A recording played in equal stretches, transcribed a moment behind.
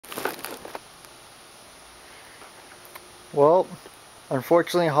Well,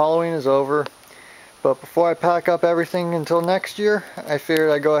 unfortunately Halloween is over, but before I pack up everything until next year, I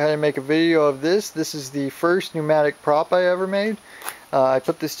figured I'd go ahead and make a video of this. This is the first pneumatic prop I ever made. I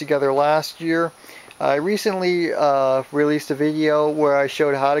put this together last year. I recently released a video where I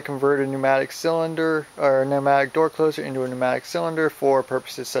showed how to convert a pneumatic cylinder or a pneumatic door closer into a pneumatic cylinder for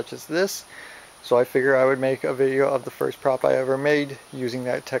purposes such as this. So I figured I would make a video of the first prop I ever made using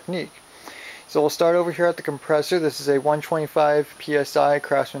that technique. So we'll start over here at the compressor. This is a 125 PSI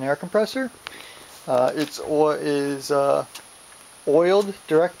Craftsman air compressor. It is oiled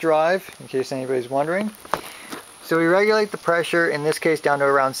direct drive, in case anybody's wondering. So we regulate the pressure, in this case down to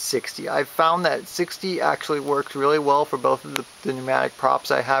around 60. I've found that 60 actually works really well for both of the pneumatic props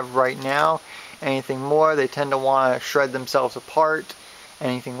I have right now. Anything more, they tend to want to shred themselves apart.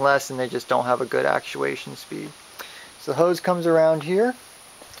 Anything less, and they just don't have a good actuation speed. So the hose comes around here,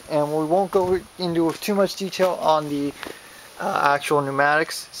 and we won't go into too much detail on the actual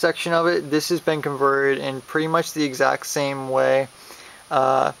pneumatics section of it. This has been converted in pretty much the exact same way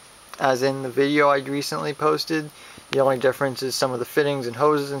as in the video I recently posted. The only difference is some of the fittings and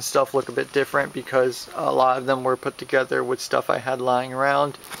hoses and stuff look a bit different because a lot of them were put together with stuff I had lying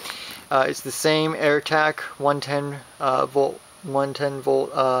around. It's the same AirTac 110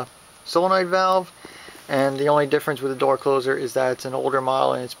 volt solenoid valve, and the only difference with the door closer is that it's an older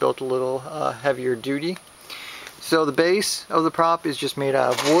model and it's built a little heavier duty. So the base of the prop is just made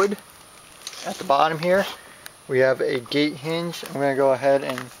out of wood. At the bottom here we have a gate hinge. I'm going to go ahead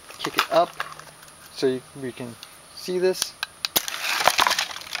and kick it up so we can see this.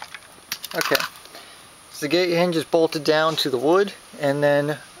 Okay, so the gate hinge is bolted down to the wood, and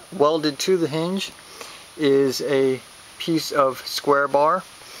then welded to the hinge is a piece of square bar.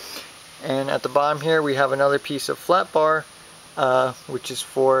 And at the bottom here we have another piece of flat bar, which is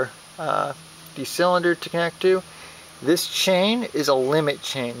for the cylinder to connect to. This chain is a limit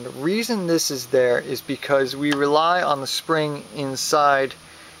chain. The reason this is there is because we rely on the spring inside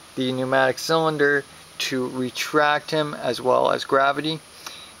the pneumatic cylinder to retract him, as well as gravity.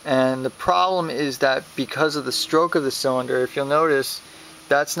 And the problem is that because of the stroke of the cylinder, if you'll notice,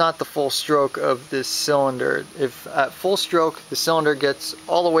 that's not the full stroke of this cylinder. If at full stroke the cylinder gets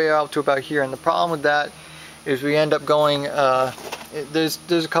all the way out to about here, and the problem with that is we end up going, there's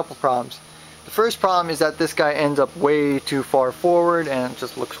a couple problems. The first problem is that this guy ends up way too far forward and it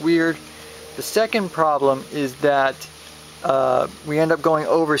just looks weird. The second problem is that we end up going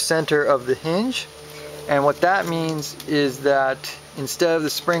over center of the hinge, and what that means is that instead of the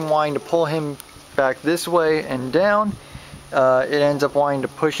spring wanting to pull him back this way and down, it ends up wanting to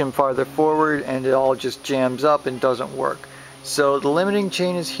push him farther forward, and it all just jams up and doesn't work. So the limiting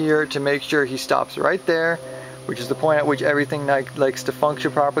chain is here to make sure he stops right there, which is the point at which everything likes to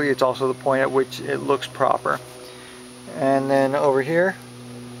function properly. It's also the point at which it looks proper. And then over here,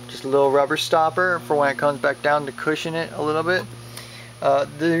 just a little rubber stopper for when it comes back down to cushion it a little bit.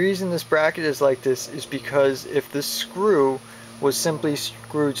 The reason this bracket is like this is because if this screw was simply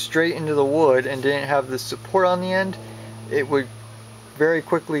screwed straight into the wood and didn't have the support on the end, it would very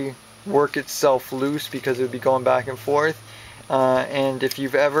quickly work itself loose because it would be going back and forth. And if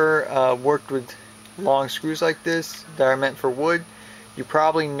you've ever worked with long screws like this that are meant for wood, you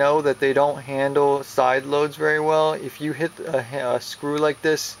probably know that they don't handle side loads very well. If you hit a screw like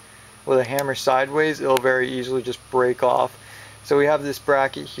this with a hammer sideways, it'll very easily just break off. So we have this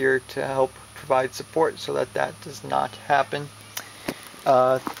bracket here to help provide support so that that does not happen.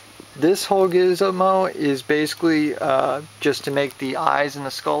 This whole gizmo is basically just to make the eyes and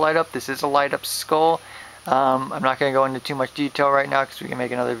the skull light up. This is a light up skull. I'm not going to go into too much detail right now because we can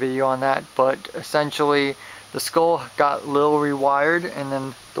make another video on that, but essentially the skull got a little rewired, and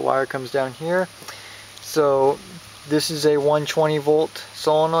then the wire comes down here. So this is a 120 volt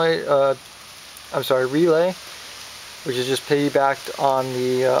solenoid, relay, which is just piggybacked on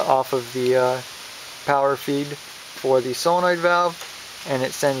the off of the power feed for the solenoid valve, and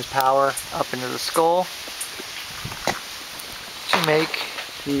it sends power up into the skull to make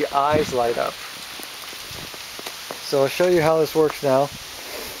the eyes light up. So I'll show you how this works now.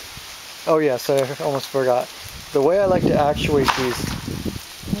 Oh yes, I almost forgot. The way I like to actuate these,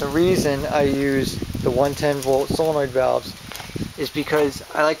 the reason I use the 110 volt solenoid valves is because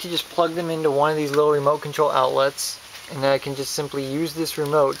I like to just plug them into one of these little remote control outlets, and then I can just simply use this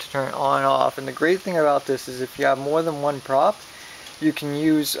remote to turn it on and off. And the great thing about this is if you have more than one prop, you can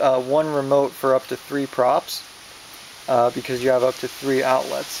use one remote for up to 3 props because you have up to 3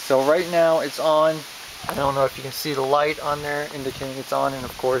 outlets. So right now it's on. I don't know if you can see the light on there indicating it's on, and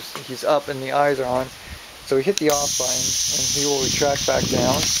of course he's up and the eyes are on. So we hit the off button and he will retract back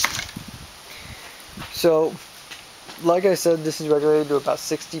down. So like I said, this is regulated to about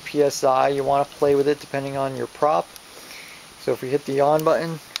 60 psi. You want to play with it depending on your prop. So if we hit the on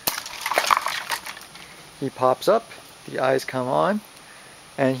button, he pops up, the eyes come on,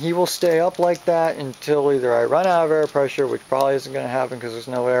 and he will stay up like that until either I run out of air pressure, which probably isn't going to happen because there's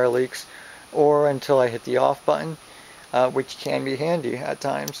no air leaks, or until I hit the off button, which can be handy at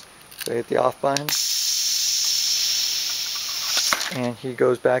times. So I hit the off button, and he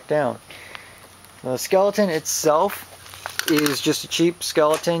goes back down. Now, the skeleton itself is just a cheap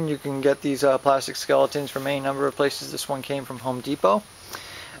skeleton. You can get these plastic skeletons from any number of places. This one came from Home Depot.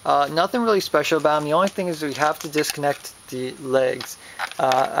 Nothing really special about them. The only thing is we have to disconnect the legs.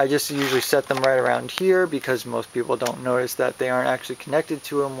 I just usually set them right around here because most people don't notice that they aren't actually connected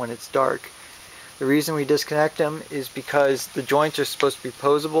to them when it's dark. The reason we disconnect them is because the joints are supposed to be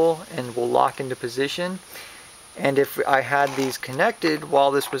posable and will lock into position. And if I had these connected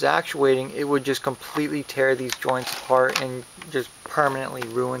while this was actuating, it would just completely tear these joints apart and just permanently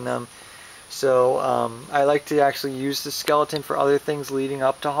ruin them. So I like to actually use the skeleton for other things leading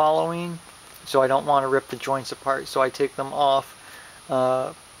up to Halloween. So I don't want to rip the joints apart. So I take them off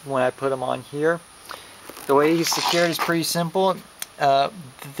when I put them on here. The way he's secured is pretty simple.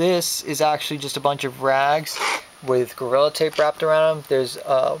 This is actually just a bunch of rags with Gorilla Tape wrapped around them. There's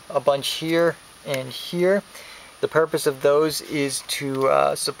a bunch here and here. The purpose of those is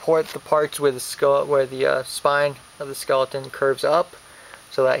to support the parts where the spine of the skeleton curves up,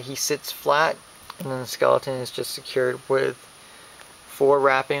 so that he sits flat, and then the skeleton is just secured with 4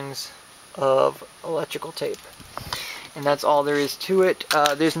 wrappings of electrical tape. And that's all there is to it.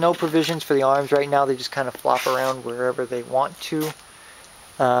 There's no provisions for the arms right now. They just kind of flop around wherever they want to.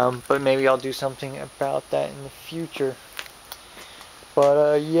 But maybe I'll do something about that in the future.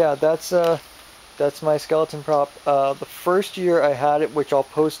 But yeah, that's my skeleton prop. The first year I had it, which I'll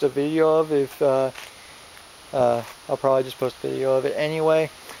post a video of if I'll probably just post a video of it anyway.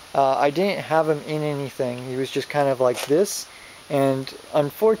 I didn't have him in anything. He was just kind of like this. And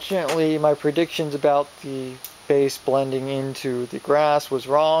unfortunately, my predictions about the base blending into the grass was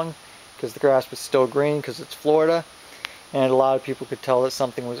wrong, because the grass was still green because it's Florida. And a lot of people could tell that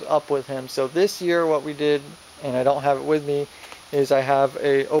something was up with him. So this year what we did, and I don't have it with me, is I have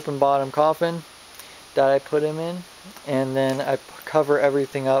a open bottom coffin that I put him in. And then I cover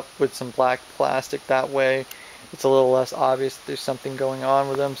everything up with some black plastic. That way it's a little less obvious that there's something going on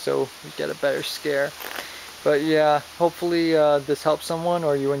with them, so we get a better scare. But yeah, hopefully this helped someone,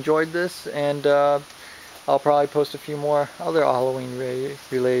 or you enjoyed this, and I'll probably post a few more other Halloween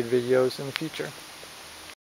related videos in the future.